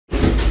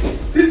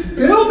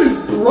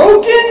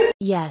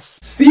Yes.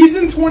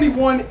 Season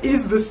 21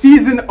 is the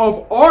season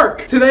of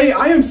Arc. Today,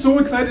 I am so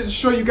excited to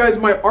show you guys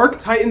my Arc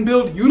Titan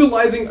build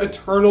utilizing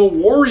Eternal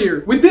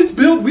Warrior. With this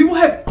build, we will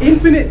have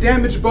infinite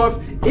damage buff,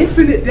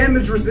 infinite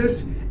damage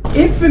resist,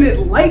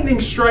 infinite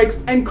lightning strikes,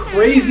 and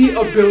crazy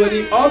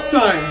ability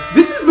uptime.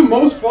 This is the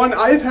most fun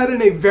I've had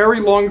in a very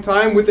long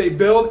time with a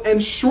build,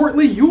 and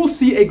shortly you will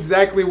see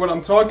exactly what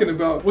I'm talking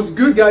about. What's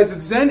good, guys?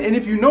 It's Zen, and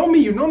if you know me,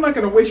 you know I'm not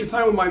going to waste your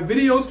time with my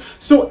videos.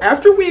 So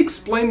after we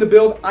explain the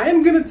build, I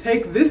am going to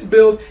take this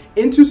build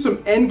into some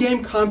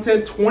endgame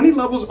content 20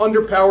 levels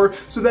under power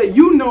so that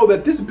you know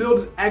that this build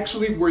is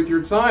actually worth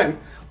your time.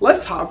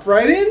 Let's hop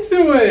right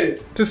into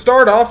it! To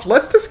start off,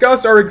 let's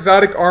discuss our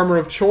exotic armor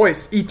of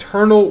choice,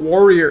 Eternal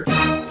Warrior.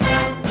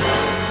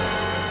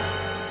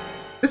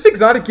 This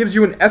exotic gives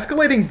you an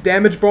escalating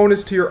damage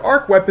bonus to your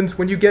arc weapons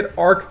when you get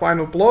arc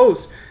final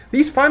blows.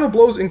 These final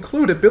blows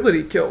include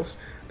ability kills.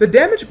 The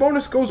damage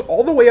bonus goes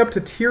all the way up to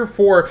tier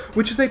 4,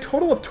 which is a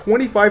total of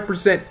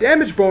 25%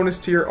 damage bonus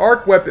to your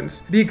arc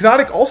weapons. The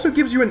exotic also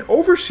gives you an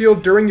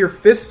overshield during your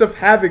Fists of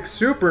Havoc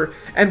super,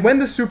 and when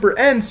the super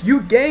ends, you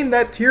gain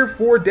that tier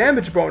 4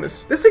 damage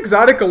bonus. This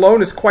exotic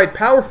alone is quite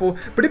powerful,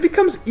 but it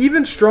becomes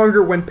even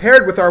stronger when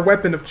paired with our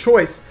weapon of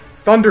choice,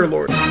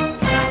 Thunderlord.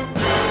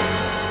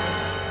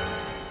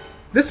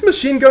 This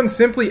machine gun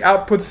simply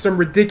outputs some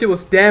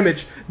ridiculous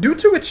damage due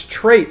to its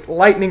trait,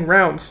 Lightning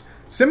Rounds.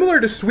 Similar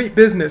to Sweet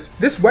Business,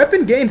 this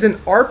weapon gains an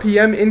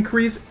RPM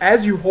increase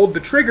as you hold the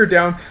trigger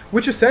down,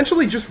 which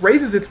essentially just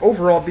raises its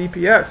overall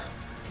DPS.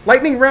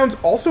 Lightning Rounds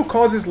also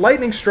causes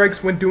lightning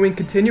strikes when doing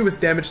continuous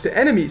damage to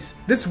enemies.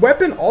 This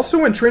weapon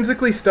also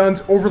intrinsically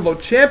stuns Overload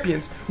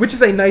champions, which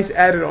is a nice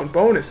added-on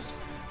bonus.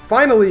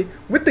 Finally,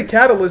 with the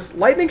Catalyst,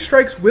 Lightning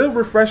Strikes will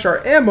refresh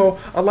our ammo,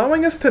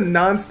 allowing us to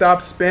non-stop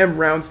spam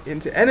rounds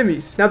into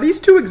enemies. Now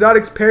these two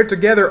exotics paired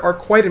together are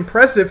quite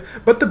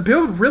impressive, but the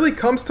build really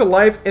comes to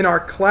life in our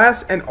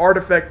class and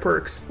artifact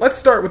perks. Let's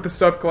start with the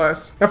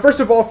subclass. Now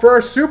first of all, for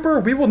our super,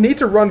 we will need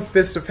to run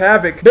Fists of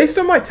Havoc. Based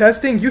on my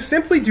testing, you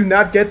simply do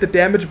not get the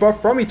damage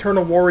buff from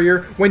Eternal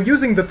Warrior when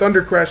using the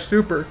Thunder Crash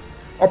super.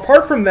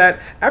 Apart from that,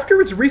 after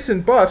its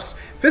recent buffs,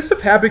 Fists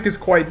of Havoc is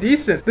quite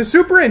decent. The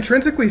super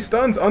intrinsically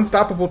stuns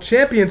unstoppable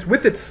champions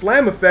with its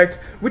slam effect,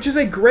 which is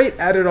a great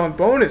added-on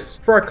bonus.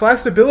 For our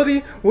class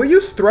ability, we'll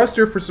use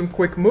Thruster for some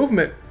quick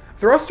movement.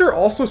 Thruster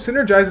also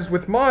synergizes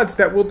with mods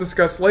that we'll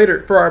discuss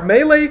later. For our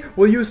melee,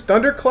 we'll use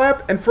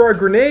Thunderclap, and for our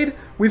grenade,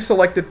 we've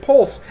selected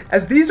Pulse,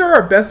 as these are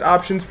our best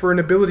options for an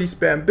ability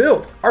spam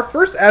build. Our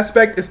first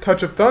aspect is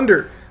Touch of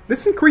Thunder.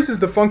 This increases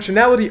the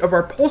functionality of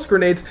our pulse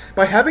grenades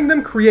by having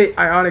them create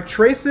ionic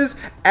traces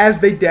as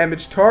they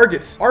damage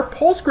targets. Our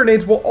pulse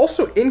grenades will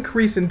also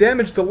increase in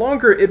damage the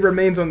longer it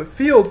remains on the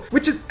field,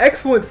 which is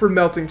excellent for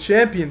melting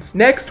champions.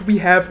 Next, we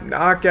have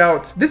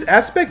Knockout. This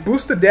aspect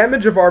boosts the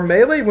damage of our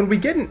melee when we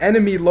get an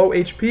enemy low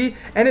HP,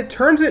 and it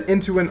turns it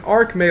into an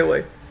arc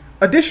melee.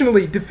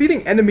 Additionally,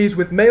 defeating enemies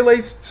with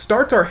melees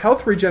starts our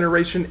health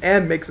regeneration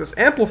and makes us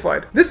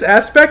amplified. This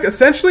aspect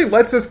essentially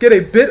lets us get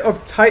a bit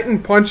of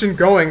Titan punching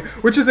going,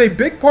 which is a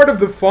big part of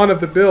the fun of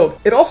the build.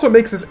 It also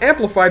makes us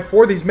amplified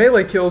for these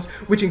melee kills,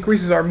 which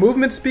increases our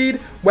movement speed,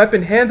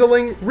 weapon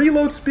handling,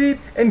 reload speed,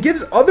 and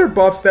gives other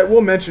buffs that we'll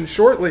mention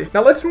shortly.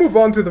 Now let's move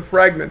on to the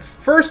fragments.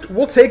 First,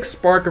 we'll take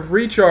Spark of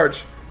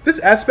Recharge. This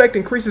aspect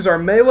increases our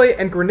melee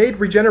and grenade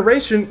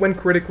regeneration when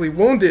critically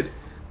wounded.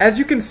 As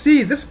you can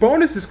see, this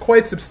bonus is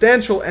quite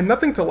substantial and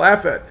nothing to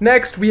laugh at.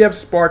 Next, we have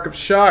Spark of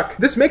Shock.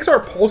 This makes our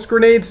pulse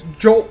grenades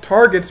jolt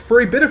targets for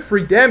a bit of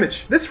free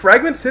damage. This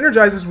fragment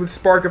synergizes with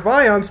Spark of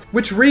Ions,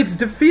 which reads,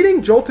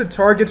 defeating jolted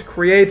targets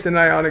creates an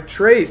ionic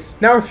trace.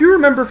 Now, if you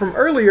remember from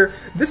earlier,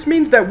 this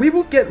means that we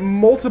will get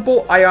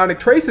multiple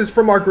ionic traces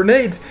from our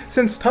grenades,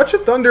 since Touch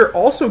of Thunder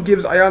also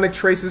gives ionic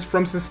traces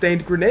from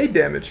sustained grenade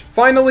damage.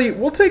 Finally,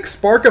 we'll take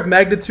Spark of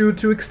Magnitude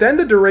to extend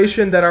the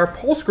duration that our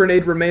pulse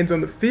grenade remains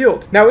on the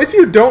field. Now, if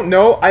you don't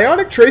know,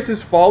 ionic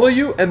traces follow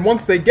you, and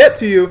once they get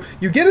to you,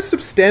 you get a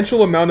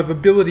substantial amount of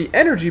ability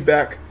energy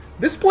back.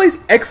 This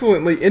plays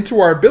excellently into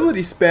our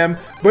ability spam,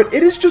 but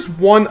it is just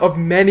one of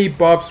many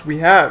buffs we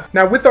have.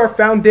 Now with our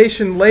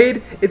foundation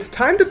laid, it's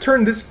time to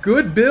turn this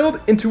good build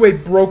into a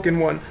broken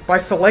one by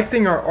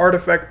selecting our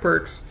artifact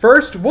perks.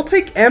 First, we'll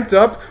take Amped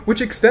Up,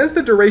 which extends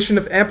the duration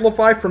of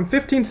Amplify from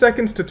 15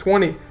 seconds to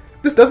 20.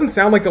 This doesn't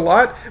sound like a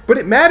lot, but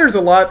it matters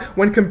a lot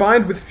when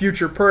combined with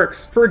future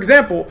perks. For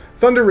example,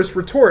 Thunderous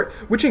Retort,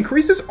 which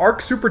increases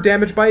arc super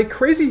damage by a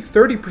crazy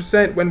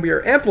 30% when we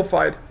are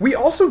amplified. We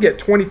also get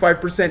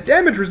 25%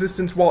 damage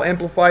resistance while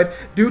amplified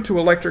due to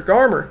electric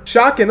armor.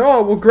 Shock and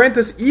Awe will grant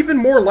us even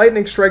more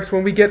lightning strikes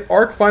when we get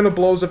arc final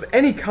blows of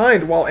any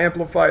kind while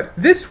amplified.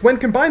 This, when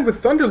combined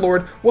with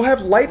Thunderlord, will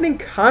have lightning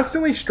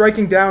constantly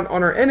striking down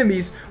on our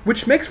enemies,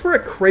 which makes for a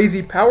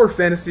crazy power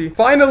fantasy.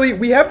 Finally,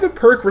 we have the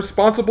perk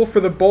responsible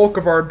for the bulk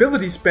of our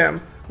ability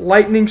spam,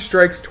 Lightning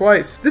Strikes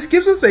Twice. This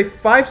gives us a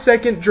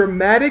 5-second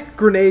dramatic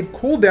grenade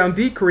cooldown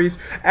decrease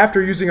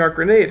after using our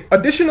grenade.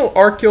 Additional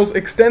arc kills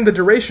extend the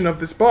duration of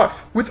this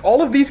buff. With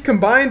all of these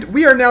combined,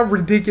 we are now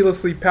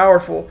ridiculously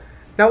powerful.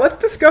 Now let's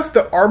discuss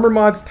the armor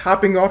mods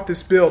topping off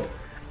this build.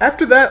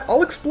 After that,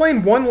 I'll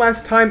explain one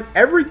last time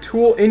every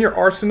tool in your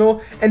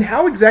arsenal and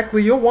how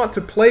exactly you'll want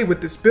to play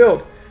with this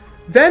build.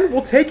 Then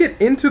we'll take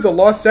it into the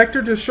Lost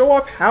Sector to show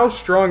off how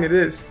strong it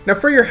is. Now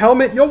for your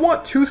helmet, you'll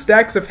want 2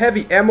 stacks of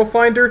heavy ammo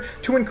finder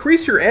to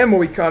increase your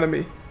ammo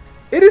economy.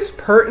 It is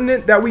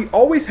pertinent that we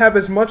always have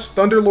as much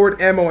Thunderlord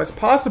ammo as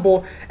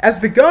possible, as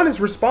the gun is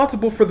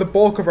responsible for the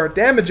bulk of our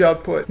damage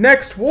output.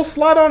 Next, we'll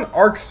slot on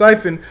Arc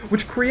Siphon,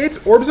 which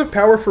creates orbs of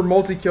power for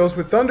multi-kills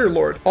with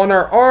Thunderlord. On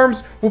our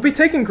arms, we'll be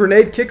taking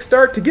Grenade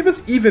Kickstart to give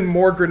us even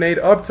more grenade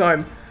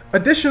uptime.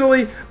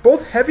 Additionally,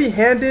 both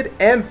heavy-handed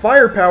and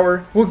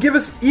firepower will give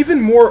us even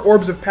more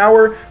orbs of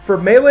power for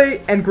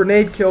melee and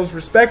grenade kills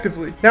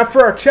respectively. Now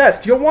for our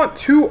chest, you'll want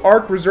 2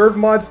 Arc Reserve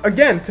mods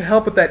again to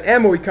help with that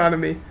ammo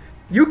economy.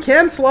 You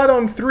can slot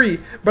on 3,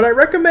 but I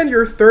recommend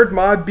your 3rd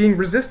mod being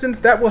Resistance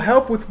that will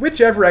help with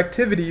whichever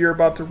activity you're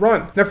about to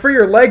run. Now for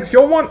your legs,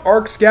 you'll want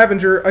Arc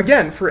Scavenger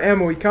again for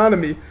ammo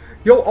economy.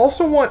 You'll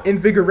also want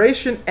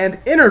Invigoration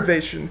and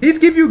Innervation. These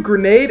give you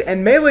grenade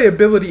and melee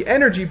ability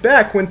energy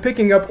back when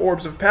picking up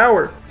orbs of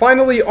power.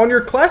 Finally, on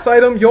your class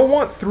item, you'll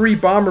want 3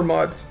 bomber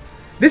mods.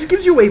 This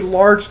gives you a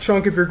large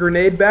chunk of your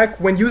grenade back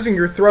when using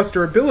your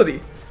thruster ability.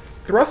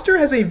 Thruster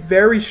has a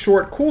very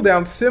short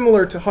cooldown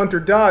similar to Hunter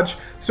Dodge,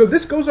 so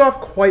this goes off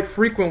quite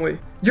frequently.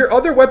 Your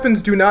other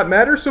weapons do not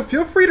matter, so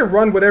feel free to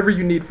run whatever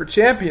you need for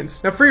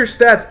champions. Now for your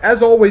stats,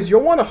 as always,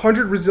 you'll want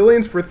 100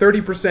 resilience for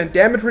 30%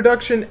 damage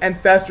reduction and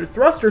faster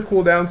thruster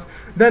cooldowns,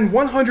 then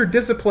 100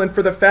 discipline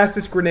for the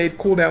fastest grenade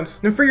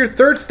cooldowns. And for your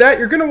 3rd stat,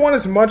 you're going to want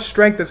as much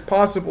strength as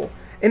possible.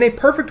 In a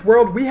perfect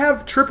world, we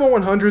have triple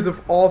 100s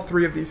of all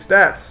 3 of these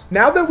stats.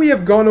 Now that we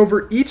have gone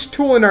over each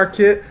tool in our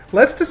kit,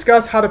 let's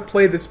discuss how to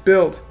play this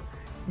build.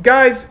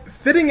 Guys,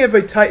 fitting of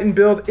a Titan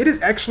build, it is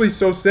actually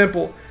so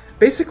simple.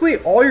 Basically,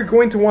 all you're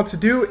going to want to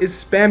do is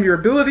spam your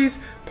abilities,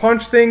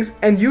 punch things,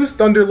 and use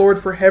Thunderlord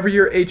for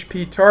heavier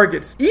HP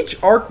targets.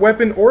 Each arc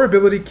weapon or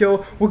ability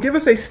kill will give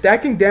us a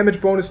stacking damage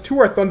bonus to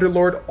our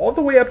Thunderlord all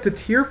the way up to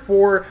tier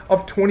 4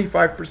 of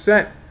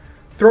 25%.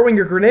 Throwing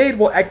your grenade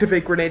will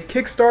activate Grenade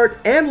Kickstart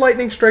and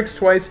Lightning Strikes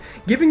twice,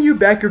 giving you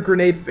back your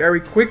grenade very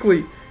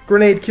quickly.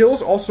 Grenade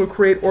kills also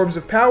create orbs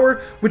of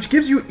power, which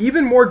gives you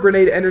even more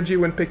grenade energy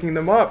when picking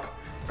them up.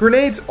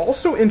 Grenades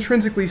also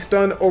intrinsically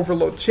stun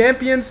overload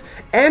champions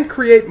and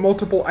create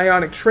multiple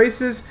ionic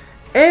traces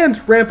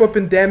and ramp up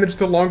in damage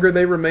the longer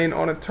they remain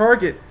on a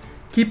target.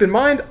 Keep in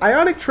mind,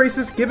 ionic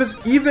traces give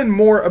us even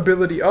more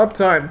ability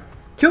uptime.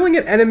 Killing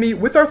an enemy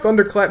with our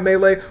Thunderclap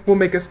melee will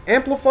make us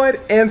amplified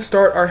and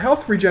start our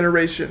health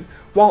regeneration.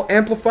 While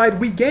amplified,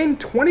 we gain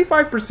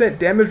 25%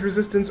 damage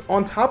resistance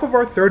on top of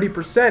our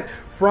 30%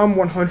 from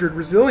 100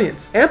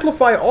 resilience.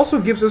 Amplify also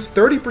gives us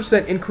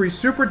 30% increased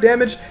super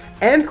damage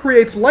and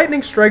creates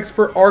lightning strikes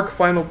for arc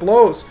final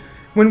blows.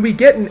 When we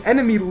get an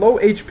enemy low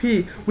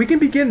HP, we can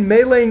begin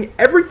meleeing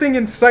everything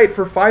in sight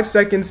for 5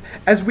 seconds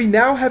as we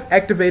now have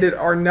activated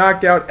our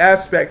knockout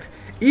aspect.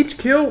 Each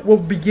kill will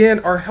begin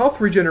our health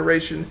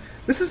regeneration.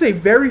 This is a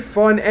very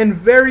fun and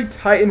very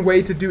Titan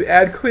way to do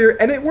ad clear,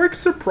 and it works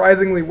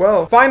surprisingly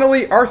well.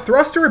 Finally, our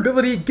thruster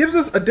ability gives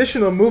us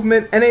additional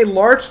movement and a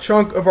large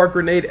chunk of our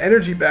grenade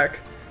energy back.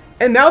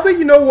 And now that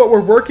you know what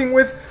we're working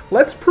with,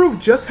 let's prove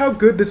just how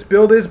good this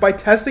build is by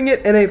testing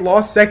it in a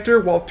Lost Sector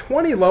while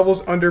 20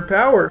 levels under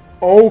power.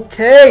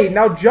 Okay,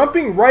 now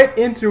jumping right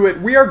into it,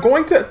 we are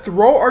going to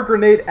throw our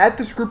grenade at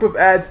this group of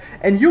ads,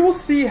 and you will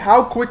see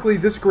how quickly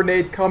this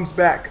grenade comes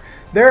back.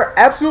 They're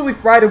absolutely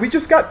fried, and we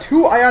just got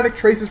 2 ionic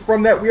traces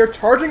from that. We are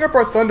charging up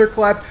our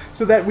Thunderclap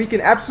so that we can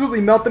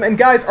absolutely melt them. And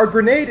guys, our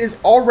grenade is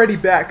already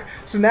back.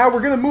 So now we're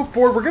going to move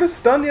forward. We're going to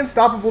stun the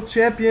unstoppable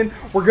champion.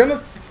 We're going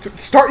to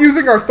start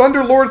using our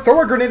Thunderlord, throw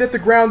our grenade at the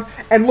ground,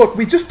 and look,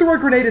 we just threw our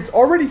grenade. It's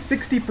already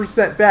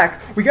 60%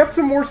 back. We got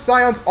some more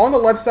Scions on the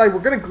left side.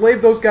 We're going to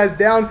glaive those guys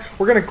down.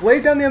 We're going to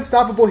glaive down the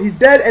unstoppable. He's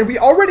dead, and we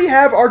already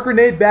have our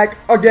grenade back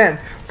again.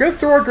 We're going to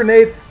throw our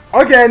grenade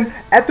again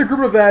at the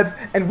group of ads,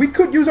 and we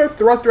could use our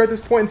thruster at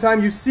this point in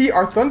time. You see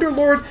our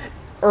Thunderlord,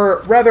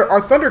 or rather our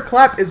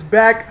Thunderclap is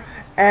back,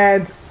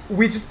 and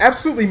we just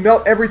absolutely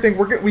melt everything.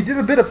 We did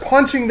a bit of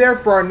punching there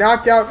for our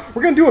knockout.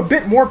 We're going to do a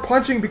bit more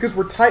punching because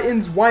we're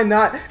Titans, why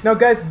not? Now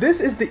guys,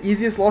 this is the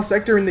easiest Lost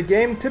Sector in the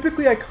game.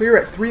 Typically I clear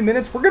at 3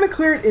 minutes. We're going to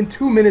clear it in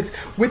 2 minutes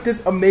with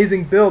this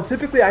amazing build.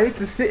 Typically I need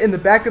to sit in the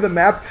back of the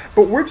map,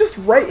 but we're just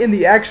right in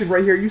the action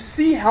right here. You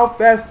see how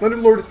fast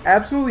Thunderlord is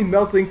absolutely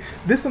melting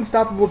this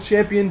unstoppable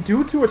champion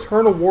due to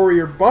Eternal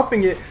Warrior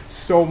buffing it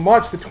so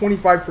much, the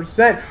 25%.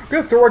 We're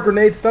going to throw our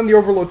grenade, stun the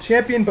Overload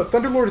champion, but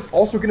Thunderlord is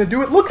also going to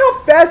do it. Look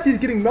how fast he's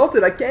getting melted.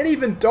 I can't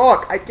even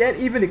talk. I can't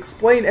even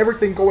explain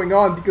everything going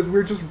on because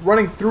we're just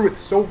running through it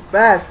so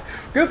fast.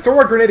 We're going to throw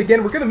our grenade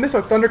again. We're going to miss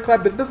our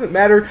Thunderclap, but it doesn't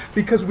matter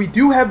because we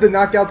do have the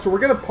knockout, so we're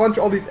going to punch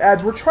all these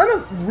ads. We're trying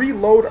to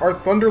reload our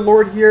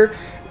Thunderlord here.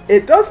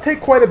 It does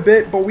take quite a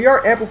bit, but we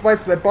are amplified,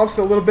 so that buffs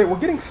a little bit. We're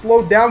getting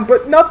slowed down,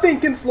 but nothing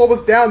can slow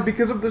us down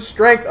because of the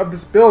strength of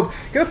this build.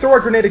 Gonna throw our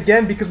grenade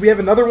again because we have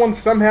another one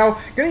somehow.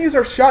 Gonna use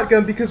our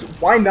shotgun because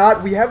why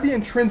not? We have the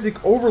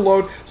intrinsic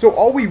overload, so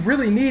all we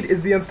really need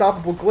is the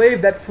unstoppable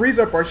glaive that frees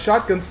up our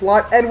shotgun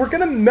slot, and we're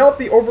gonna melt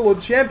the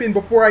overload champion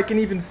before I can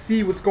even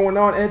see what's going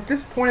on. And at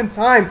this point in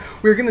time,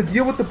 we're gonna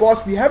deal with the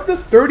boss. We have the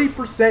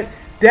 30%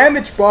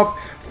 damage buff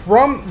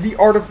from the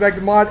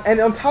artifact mod, and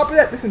on top of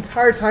that, this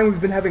entire time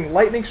we've been having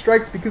lightning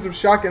strikes because of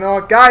shock and awe.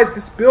 Guys,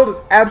 this build is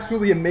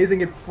absolutely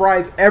amazing. It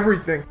fries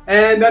everything.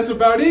 And that's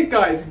about it,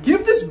 guys.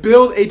 Give this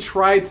build a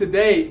try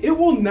today. It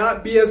will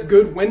not be as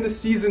good when the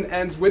season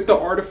ends with the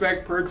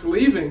artifact perks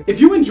leaving. If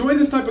you enjoy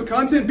this type of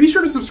content, be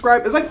sure to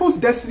subscribe as I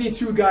post Destiny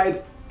 2 guides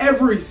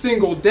every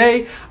single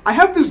day. I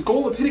have this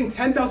goal of hitting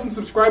 10,000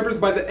 subscribers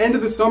by the end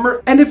of the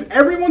summer, and if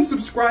everyone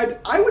subscribed,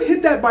 I would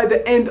hit that by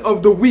the end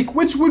of the week,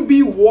 which would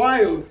be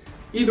wild.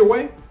 Either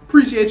way,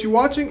 appreciate you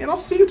watching, and I'll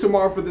see you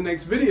tomorrow for the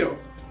next video.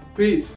 Peace.